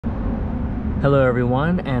Hello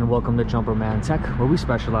everyone, and welcome to Jumper Man Tech, where we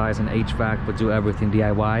specialize in HVAC but do everything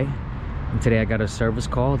DIY. And today I got a service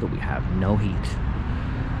call that we have no heat.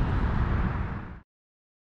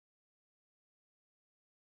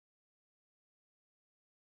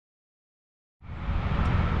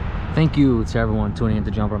 Thank you to everyone tuning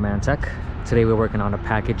into Jumper Man Tech. Today we're working on a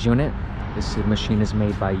package unit. This machine is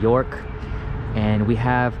made by York, and we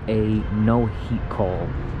have a no heat call.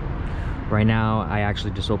 Right now, I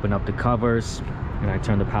actually just opened up the covers and I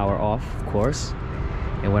turned the power off, of course.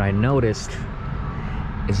 And what I noticed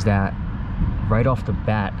is that right off the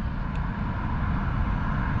bat,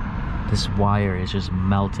 this wire is just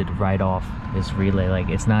melted right off this relay. Like,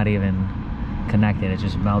 it's not even connected, it's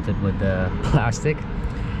just melted with the plastic.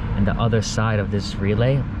 And the other side of this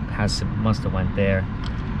relay must have went there.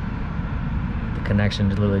 The connection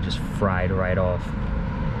literally just fried right off.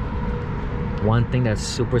 One thing that's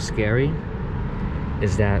super scary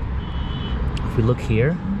is that if we look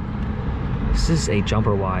here, this is a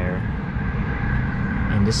jumper wire,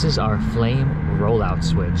 and this is our flame rollout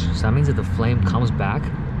switch. So that means that the flame comes back,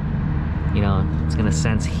 you know, it's gonna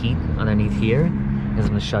sense heat underneath here, and it's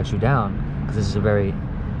gonna shut you down, because this is a very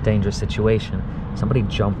dangerous situation. Somebody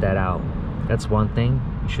jumped that out. That's one thing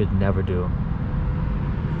you should never do.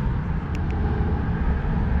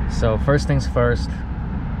 So first things first,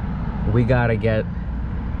 we gotta get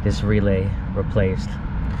this relay replaced,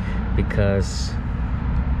 because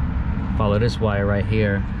follow this wire right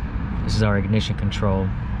here. This is our ignition control.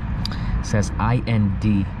 It says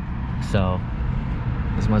IND, so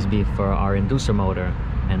this must be for our inducer motor,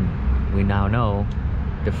 and we now know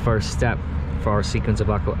the first step for our sequence of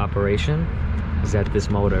operation is that this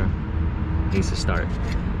motor needs to start.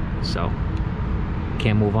 So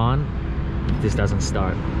can't move on if this doesn't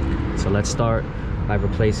start. So let's start by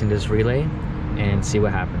replacing this relay and see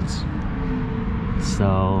what happens.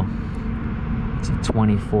 So it's a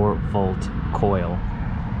 24 volt coil.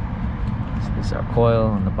 So this is our coil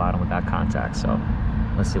on the bottom with that contact. So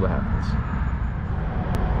let's see what happens.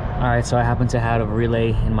 All right, so I happen to have a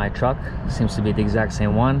relay in my truck. Seems to be the exact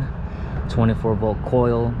same one. 24 volt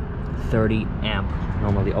coil, 30 amp,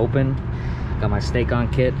 normally open. Got my stake on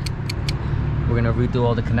kit. We're gonna redo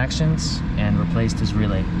all the connections and replace this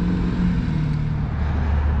relay.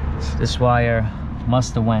 This wire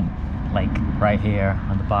must have went like right here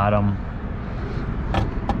on the bottom.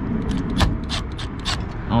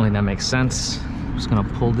 I don't think that makes sense. I'm just gonna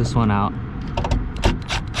pull this one out,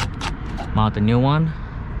 mount the new one,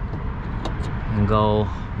 and go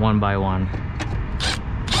one by one.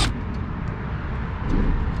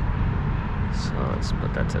 So let's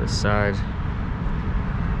put that to the side.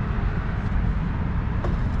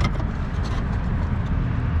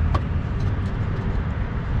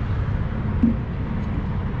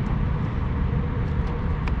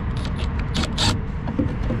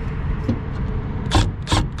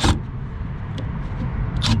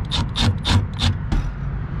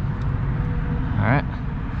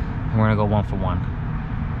 We're gonna go one for one.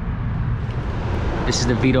 This is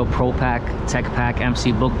the Veto Pro Pack Tech Pack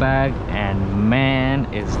MC book bag, and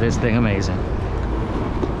man, is this thing amazing.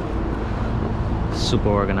 Super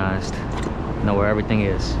organized. Know where everything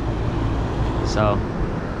is. So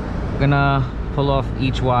we're gonna pull off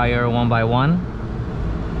each wire one by one.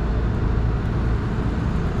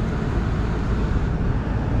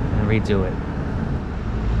 And redo it.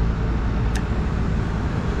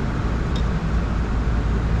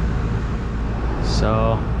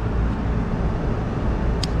 So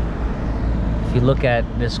if you look at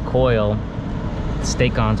this coil, the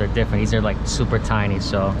stake-ons are different. These are like super tiny,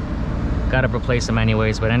 so gotta replace them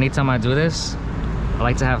anyways. But anytime I do this, I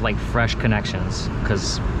like to have like fresh connections,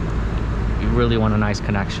 because you really want a nice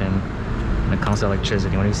connection when it comes to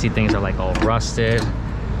electricity. When you see things are like all rusted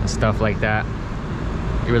and stuff like that,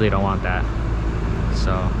 you really don't want that.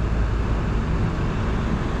 So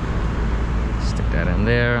stick that in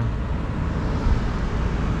there.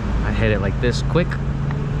 I hit it like this quick,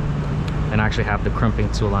 and I actually have the crimping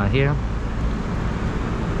tool on here.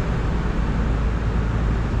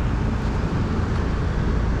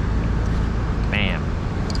 Bam.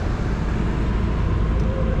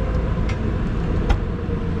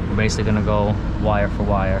 We're basically gonna go wire for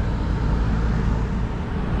wire.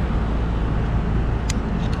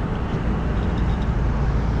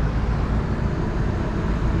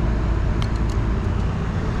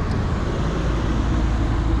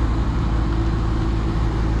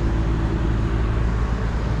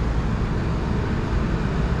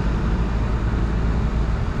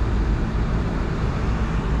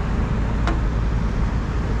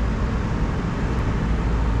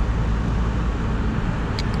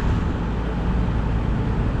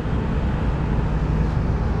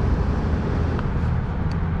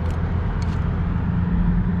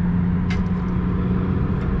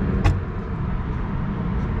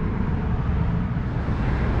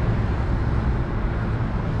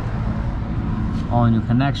 All new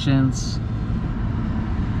connections.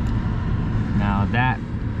 Now that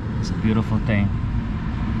is a beautiful thing.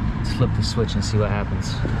 Let's flip the switch and see what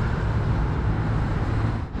happens.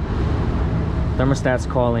 Thermostat's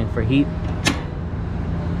calling for heat.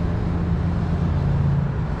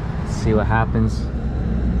 Let's see what happens.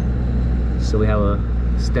 So we have a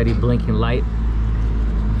steady blinking light.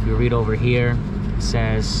 If you read over here, it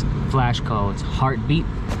says flash codes, heartbeat.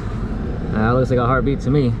 That looks like a heartbeat to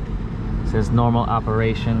me. It says normal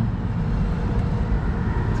operation.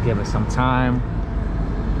 Let's give it some time.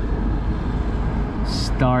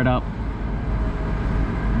 Startup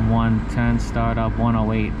 110, startup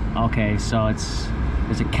 108. Okay, so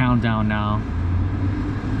there's a countdown now.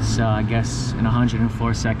 So I guess in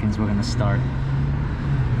 104 seconds we're gonna start.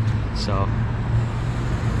 So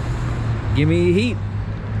give me heat.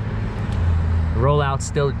 Rollout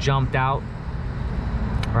still jumped out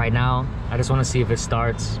right now. I just want to see if it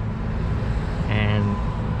starts, and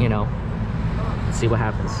you know, see what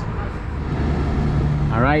happens.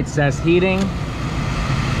 All right, says heating.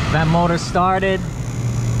 That motor started.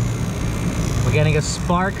 We're getting a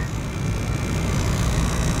spark.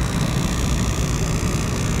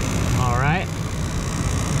 All right,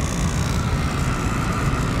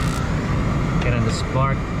 getting the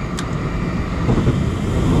spark.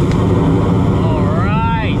 All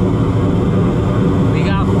right, we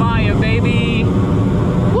got fire, baby.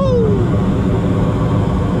 Woo!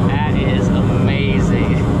 That is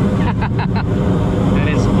amazing. That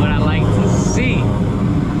is what I like to see.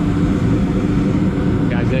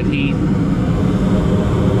 Got good heat.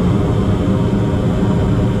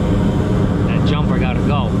 That jumper gotta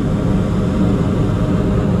go.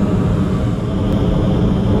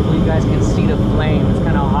 Hopefully you guys can see the flame. It's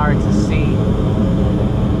kind of hard to see,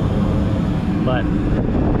 but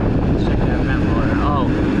check that vent motor. Oh,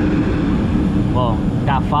 well,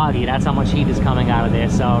 got foggy. That's how much heat is coming out of there.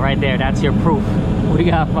 So right there, that's your proof. We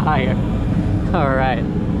got fire. All right,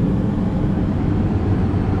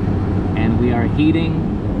 and we are heating.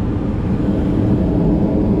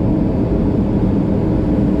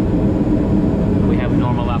 We have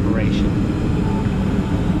normal operation.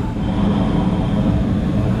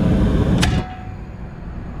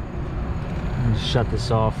 Shut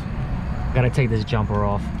this off. Gotta take this jumper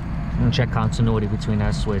off and check continuity between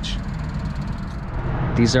that switch.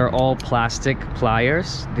 These are all plastic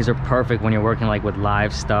pliers. These are perfect when you're working like with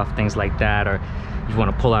live stuff, things like that, or you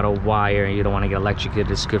want to pull out a wire and you don't want to get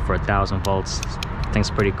electrocuted. It's good for 1,000 volts.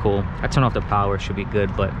 Thing's pretty cool. I turn off the power, should be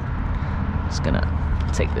good, but just gonna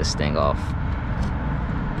take this thing off.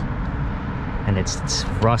 And it's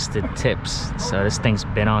rusted tips, so this thing's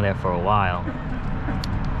been on there for a while.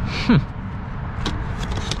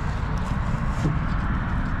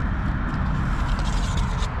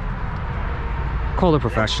 Call a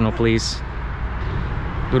professional, please.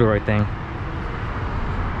 Do the right thing.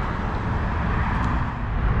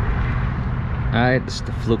 Alright, this is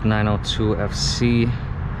the Fluke 902 FC.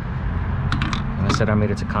 And I said I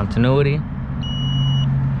made it to continuity.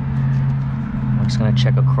 I'm just gonna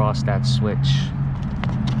check across that switch.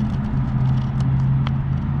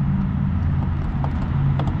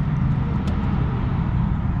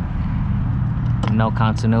 No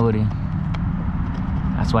continuity.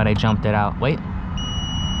 That's why they jumped it out. Wait.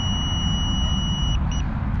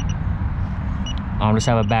 I'll just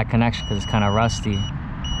have a bad connection because it's kind of rusty.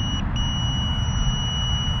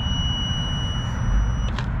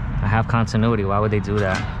 I have continuity. Why would they do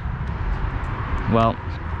that? Well,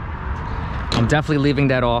 I'm definitely leaving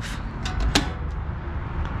that off.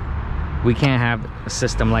 We can't have a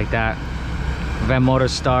system like that. Vent motor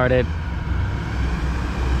started.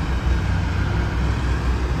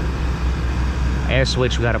 Air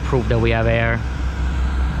switch, we gotta prove that we have air.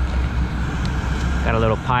 Got a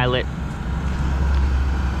little pilot.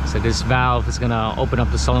 So this valve is gonna open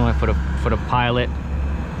up the solenoid for the pilot.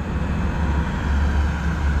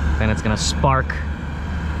 Then it's gonna spark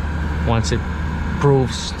once it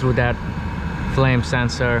proves through that flame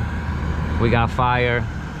sensor. We got fire.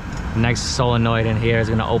 The next solenoid in here is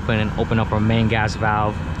gonna open up our main gas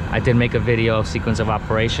valve. I did make a video of sequence of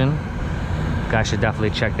operation. You guys should definitely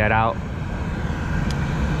check that out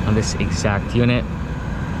on this exact unit.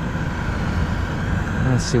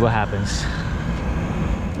 Let's see what happens.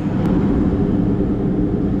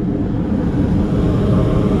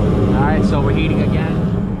 Alright, so we're heating again.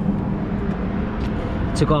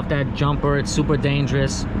 Took off that jumper. It's super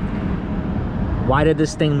dangerous. Why did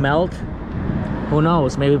this thing melt? Who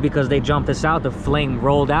knows? Maybe because they jumped this out, the flame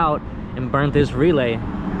rolled out and burnt this relay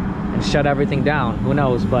and shut everything down. Who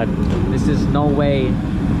knows? But this is no way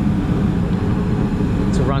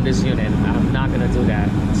to run this unit. I'm not gonna do that.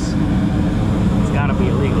 It's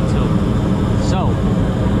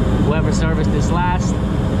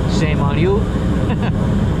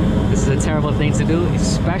thing to do,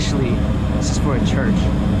 especially this is for a church.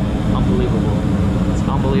 Unbelievable. It's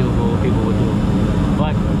unbelievable what people would do.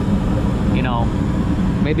 But you know,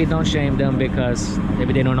 maybe don't shame them because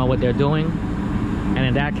maybe they don't know what they're doing, and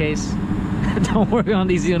in that case don't work on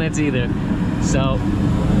these units either. So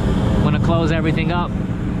I'm gonna close everything up.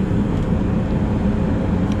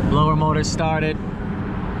 Blower motor started,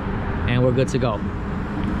 and we're good to go.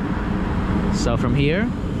 So from here,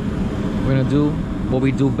 we're gonna do what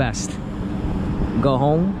we do best. Go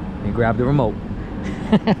home and grab the remote.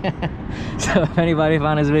 So if anybody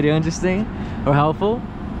found this video interesting or helpful,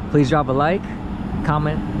 please drop a like,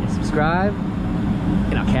 comment, and subscribe.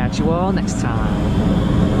 And I'll catch you all next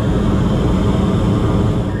time.